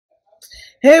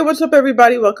Hey, what's up,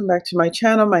 everybody? Welcome back to my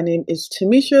channel. My name is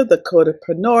Tamisha, the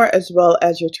Codapreneur, as well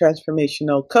as your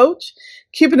transformational coach.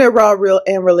 Keeping it raw, real,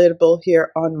 and relatable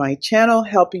here on my channel,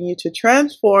 helping you to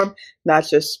transform not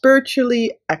just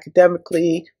spiritually,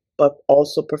 academically, but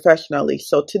also professionally.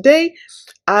 So today,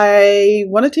 I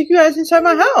want to take you guys inside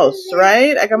my house,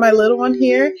 right? I got my little one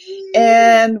here,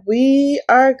 and we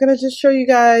are going to just show you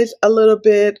guys a little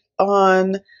bit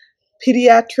on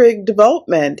pediatric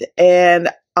development. And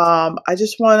I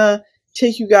just want to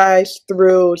take you guys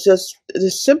through just the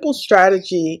simple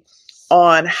strategy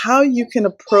on how you can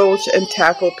approach and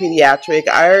tackle pediatric.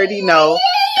 I already know,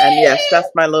 and yes, that's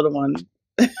my little one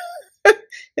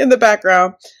in the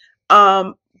background.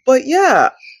 But yeah,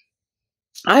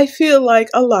 I feel like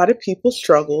a lot of people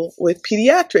struggle with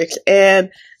pediatrics.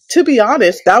 And to be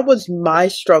honest, that was my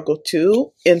struggle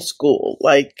too in school.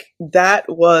 Like, that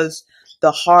was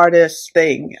the hardest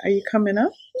thing. Are you coming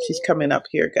up? She's coming up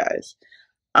here, guys.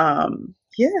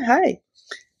 Yeah, hi.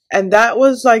 And that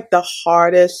was like the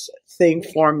hardest thing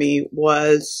for me,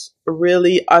 was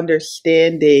really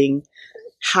understanding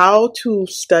how to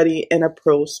study and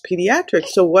approach pediatrics.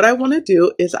 So what I want to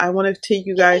do is I want to take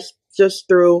you guys just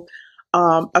through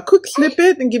a quick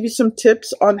snippet and give you some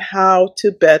tips on how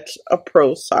to best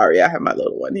approach. Sorry, I have my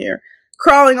little one here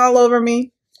crawling all over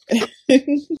me.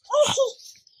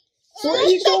 Where are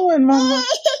you going, Mama?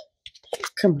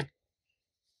 Come on.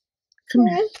 Come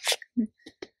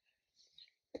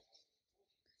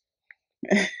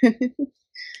here.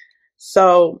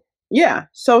 So, yeah.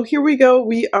 So here we go.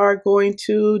 We are going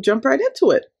to jump right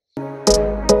into it.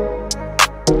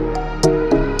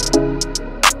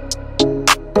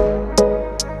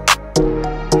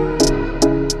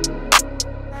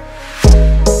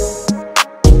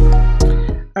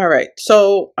 All right.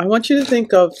 So I want you to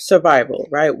think of survival,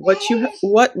 right?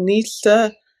 What needs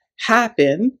to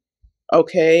happen?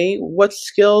 Okay. What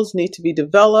skills need to be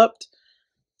developed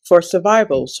for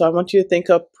survival? So I want you to think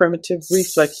of primitive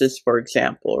reflexes, for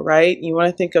example, right? You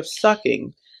want to think of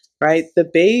sucking, right? The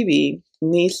baby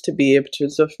needs to be able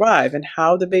to survive, and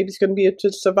how the baby's going to be able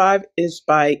to survive is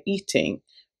by eating,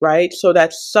 right? So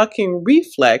that sucking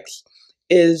reflex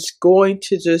is going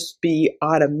to just be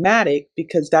automatic,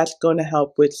 because that's going to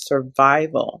help with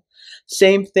survival.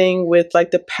 Same thing with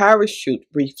like the parachute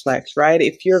reflex, right?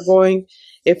 If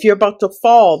you're about to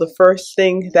fall, the first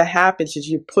thing that happens is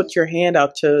you put your hand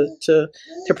out to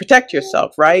protect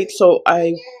yourself, right? So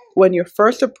when you're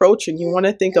first approaching, you want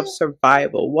to think of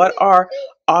survival. What are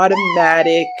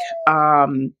automatic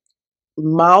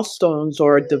milestones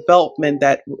or development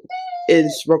that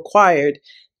is required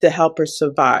to help her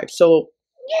survive? So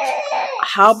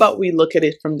how about we look at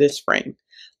it from this frame?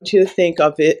 To think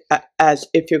of it as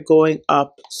if you're going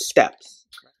up steps.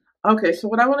 Okay, so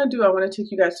what I want to do, I want to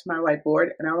take you guys to my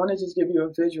whiteboard, and I want to just give you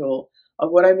a visual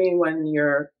of what I mean when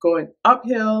you're going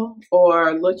uphill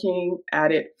or looking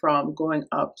at it from going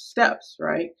up steps,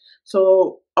 right?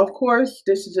 So, of course,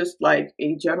 this is just like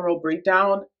a general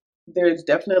breakdown. There's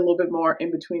definitely a little bit more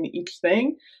in between each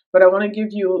thing, but I want to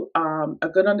give you a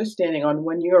good understanding on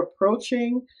when you're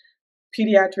approaching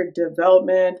pediatric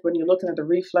development, when you're looking at the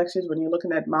reflexes, when you're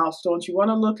looking at milestones. You want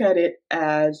to look at it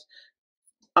as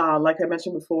like I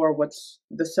mentioned before, what's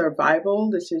the survival?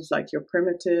 This is like your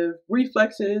primitive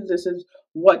reflexes. This is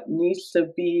what needs to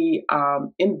be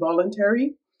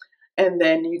involuntary. And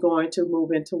then you're going to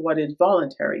move into what is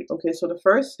voluntary. Okay, so the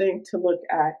first thing to look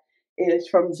at is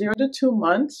from 0 to 2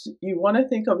 months. You want to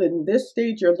think of, in this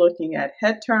stage, you're looking at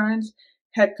head turns,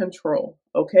 head control.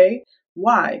 Okay,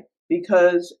 why?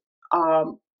 Because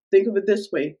think of it this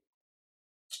way.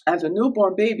 As a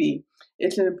newborn baby,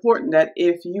 it's important that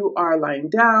if you are lying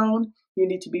down, you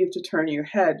need to be able to turn your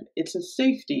head. It's a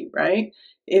safety, right?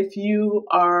 If you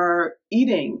are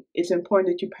eating, it's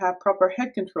important that you have proper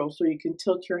head control so you can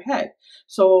tilt your head.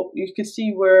 So you can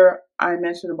see where I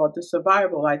mentioned about the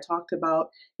survival. I talked about,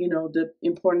 the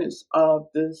importance of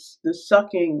the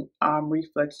sucking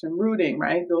reflex and rooting,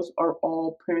 right? Those are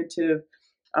all primitive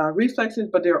reflexes,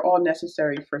 but they're all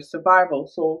necessary for survival.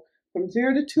 So from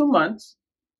 0 to 2 months,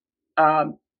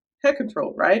 head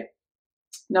control, right?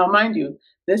 Now, mind you,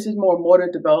 this is more motor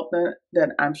development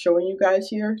that I'm showing you guys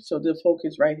here. So the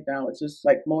focus right now is just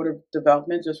like motor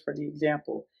development, just for the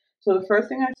example. So the first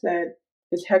thing I said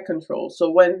is head control. So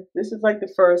when this is like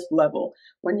the first level,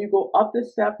 when you go up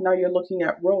this step, now you're looking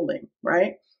at rolling,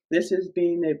 right? This is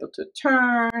being able to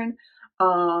turn,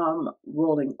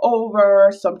 rolling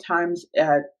over. Sometimes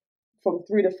from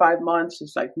 3 to 5 months,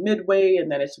 it's like midway,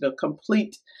 and then it's a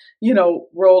complete,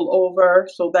 roll over.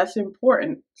 So that's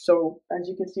important. So as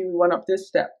you can see, we went up this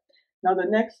step. Now, the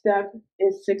next step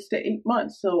is 6 to 8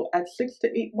 months. So at 6 to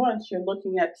 8 months, you're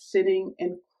looking at sitting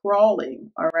and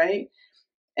crawling, all right?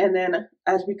 And then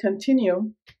as we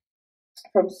continue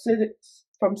from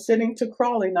sitting to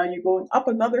crawling, now you're going up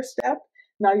another step.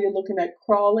 Now you're looking at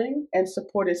crawling and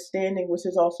supported standing, which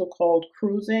is also called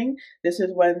cruising. This is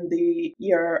when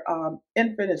your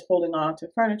infant is holding on to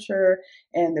furniture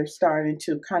and they're starting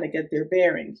to kind of get their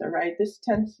bearings. All right,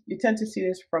 you tend to see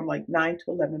this from like 9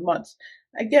 to 11 months.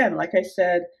 Again, like I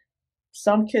said,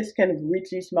 some kids can reach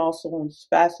these milestones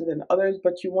faster than others,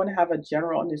 but you want to have a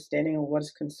general understanding of what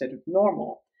is considered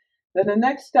normal. Then the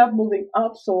next step, moving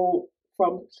up, so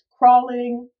from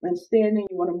crawling and standing,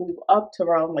 you want to move up to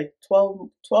around like 12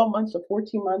 months or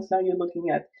 14 months. Now you're looking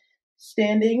at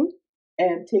standing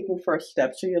and taking first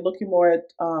steps. So you're looking more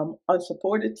at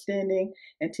unsupported standing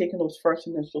and taking those first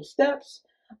initial steps.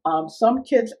 Some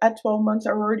kids at 12 months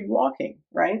are already walking,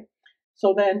 right?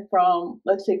 So then from,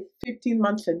 let's say, 15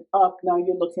 months and up, now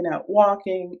you're looking at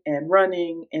walking and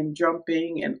running and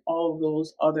jumping and all of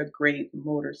those other great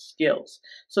motor skills.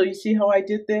 So you see how I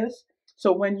did this?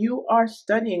 So when you are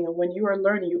studying and when you are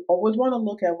learning, you always want to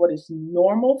look at what is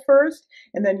normal first,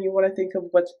 and then you want to think of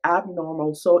what's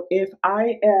abnormal. So if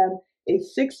I am a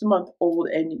 6-month-old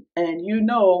and you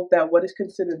know that what is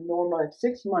considered normal at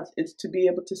 6 months is to be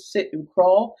able to sit and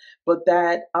crawl, but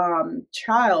that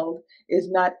child is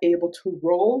not able to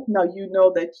roll, now you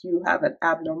know that you have an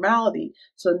abnormality.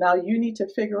 So now you need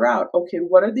to figure out, okay,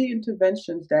 what are the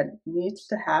interventions that needs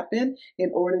to happen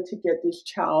in order to get this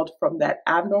child from that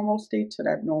abnormal state to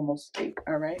that normal state,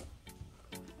 all right?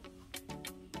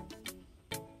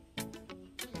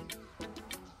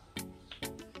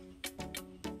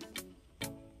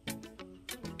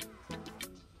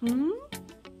 Hmm?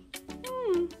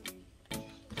 Hmm.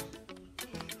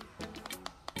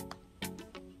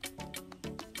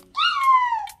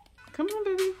 Come on,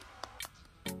 baby.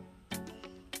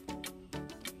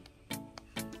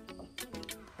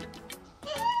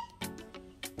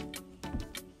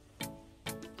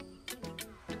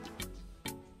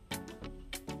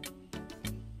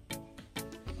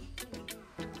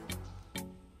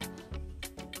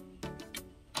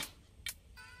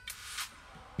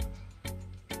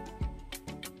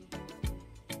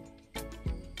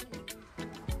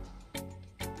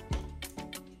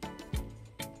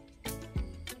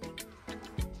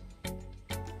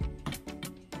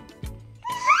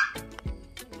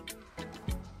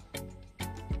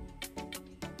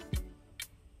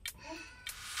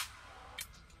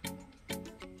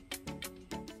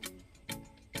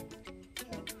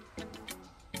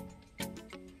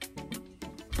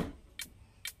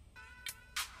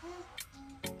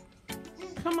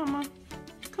 Come on, Mom.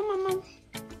 Come on, Mom.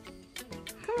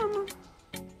 Come on, Mom.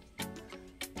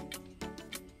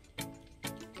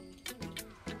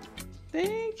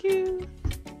 Thank you.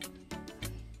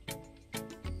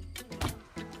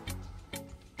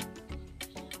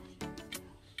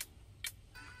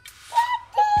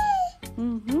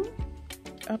 Mm-hmm.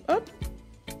 Up, up.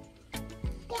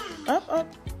 Up, up.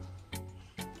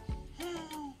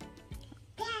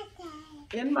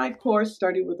 In my course,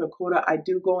 Study with a COTA, I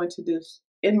do go into this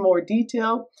in more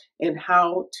detail in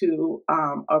how to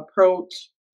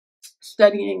approach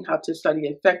studying, how to study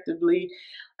effectively,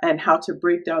 and how to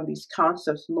break down these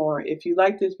concepts more. If you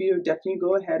like this video, definitely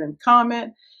go ahead and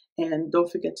comment, and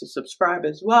don't forget to subscribe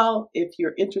as well. If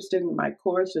you're interested in my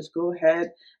course, just go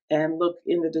ahead and look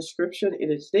in the description. It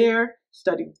is there.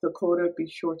 Study with the COTA. Be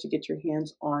sure to get your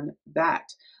hands on that.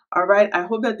 All right, I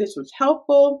hope that this was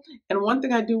helpful. And one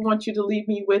thing I do want you to leave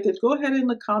me with is go ahead in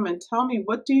the comment. Tell me,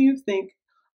 what do you think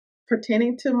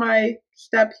pertaining to my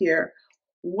step here?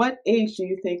 What age do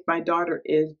you think my daughter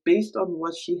is based on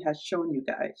what she has shown you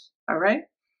guys? All right.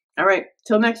 All right.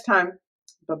 Till next time.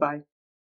 Bye-bye.